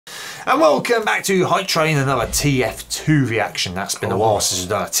And welcome back to Hypetrain, another TF2 reaction. That's been a while since we've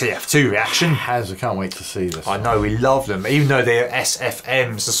done a TF2 reaction. I can't wait to see this. I know, we love them, even though they're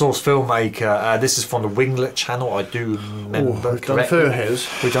SFMs, the source filmmaker. This is from the Winglet channel, I do remember. We've done a few of his.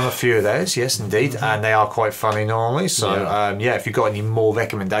 We've done a few of theirs, yes indeed, and they are quite funny normally. So yeah, if you've got any more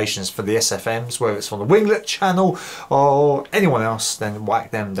recommendations for the SFMs, whether it's from the Winglet channel or anyone else, then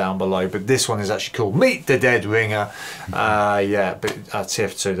whack them down below. But this one is actually called Meet the Dead Ringer. Yeah, but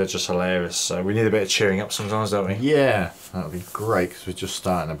TF2, they're just hilarious. So we need a bit of cheering up sometimes, don't we? Yeah, that would be great because we're just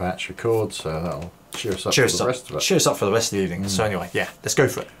starting a batch record, so that'll cheer us up for the rest of it. Cheer us up for the rest of the evening. So anyway, yeah, let's go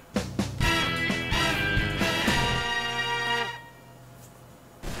for it.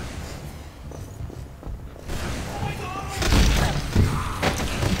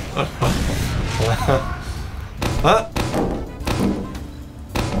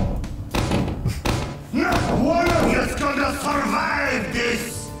 Not one of you's gonna survive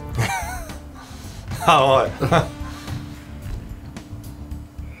this! Oh, right.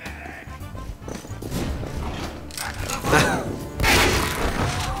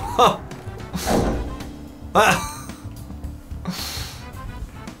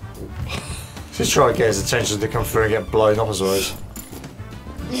 Just try to get his attention to come through and get blown up as well.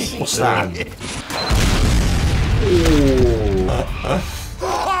 What's that?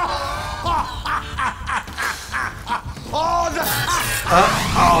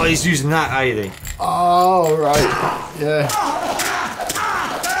 Oh, he's using that, ain't he? Oh, right. Yeah.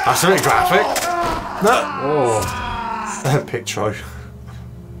 That's a bit graphic. No. Oh. Pictro.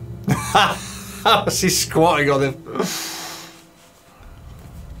 How's he squatting on him?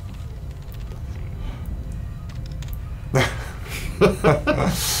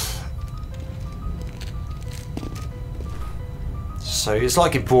 So it's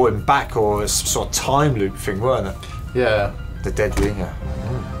like it brought him back, or a sort of time loop thing, weren't it? Yeah. The Dead Ringer.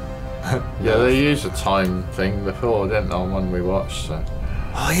 Yeah, they used a time thing before, didn't they, on one we watched, so.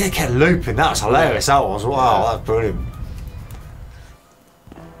 Oh yeah, it kept looping. That was hilarious. That was. Wow, that was brilliant.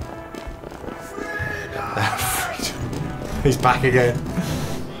 He's back again.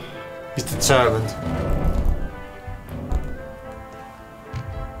 He's determined.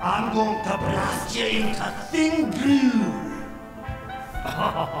 I'm going to blast you into thin glue!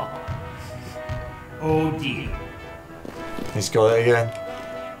 Oh dear. He's got it again.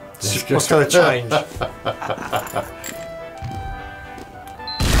 What's going to change?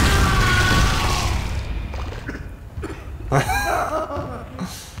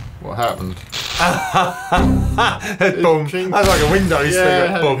 What happened? Boom. That's like a Windows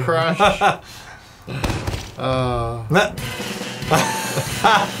thing. Boom. Crash.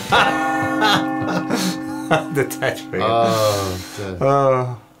 The Dead Ringer.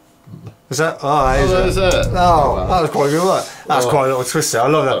 Oh, Is that? Oh, that is it. Oh, wow. That was quite good. That was quite a little twist there. I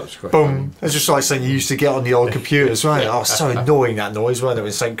love that. Boom. Funny. It's just like something you used to get on the old computers, right? Oh, so annoying, that noise, wasn't it?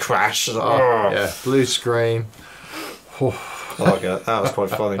 When something crashed. Like, yeah, blue screen. I like it. That was quite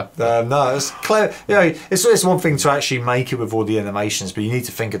funny. No, it's clever. You know, it's one thing to actually make it with all the animations, but you need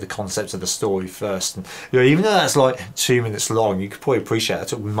to think of the concept of the story first. And you know, even though that's like 2 minutes long, you could probably appreciate it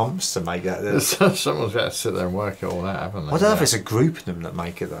took months to make that. Someone's got to sit there and work it all out, haven't they? I don't know if it's a group of them that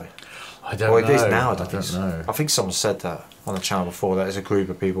make it though. I don't know. It is now. I don't know. I think someone said that on the channel before, that there's a group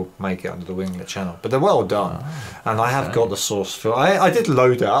of people make it under the Winglet channel, but they're well done. And I have got the source film. I did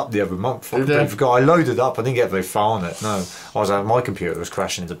load it up the other month. I forgot. I loaded it up. I didn't get very far on it. No, I was my computer was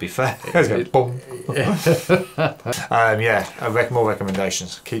crashing. To be fair, it was going boom. Yeah, more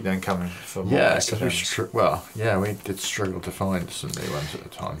recommendations. Keep them coming for more. Yeah, because we did struggle to find some new ones at the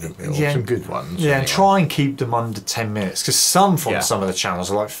time, didn't we? Or some good ones. Yeah, and try and keep them under 10 minutes, because some of the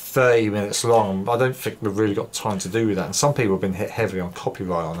channels are like 30 minutes long. I don't think we've really got time to do with that, and some people have been hit heavily on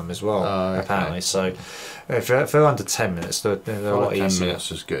copyright on them as well, apparently. So if they're under 10 minutes, they're a lot easier. 10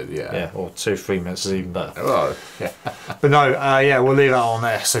 minutes is good, yeah. Or 2-3 minutes is even better. Oh, yeah. But no, yeah, we'll leave that on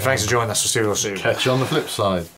there. So thanks for joining us. We'll see you all soon. Catch you on the flip side.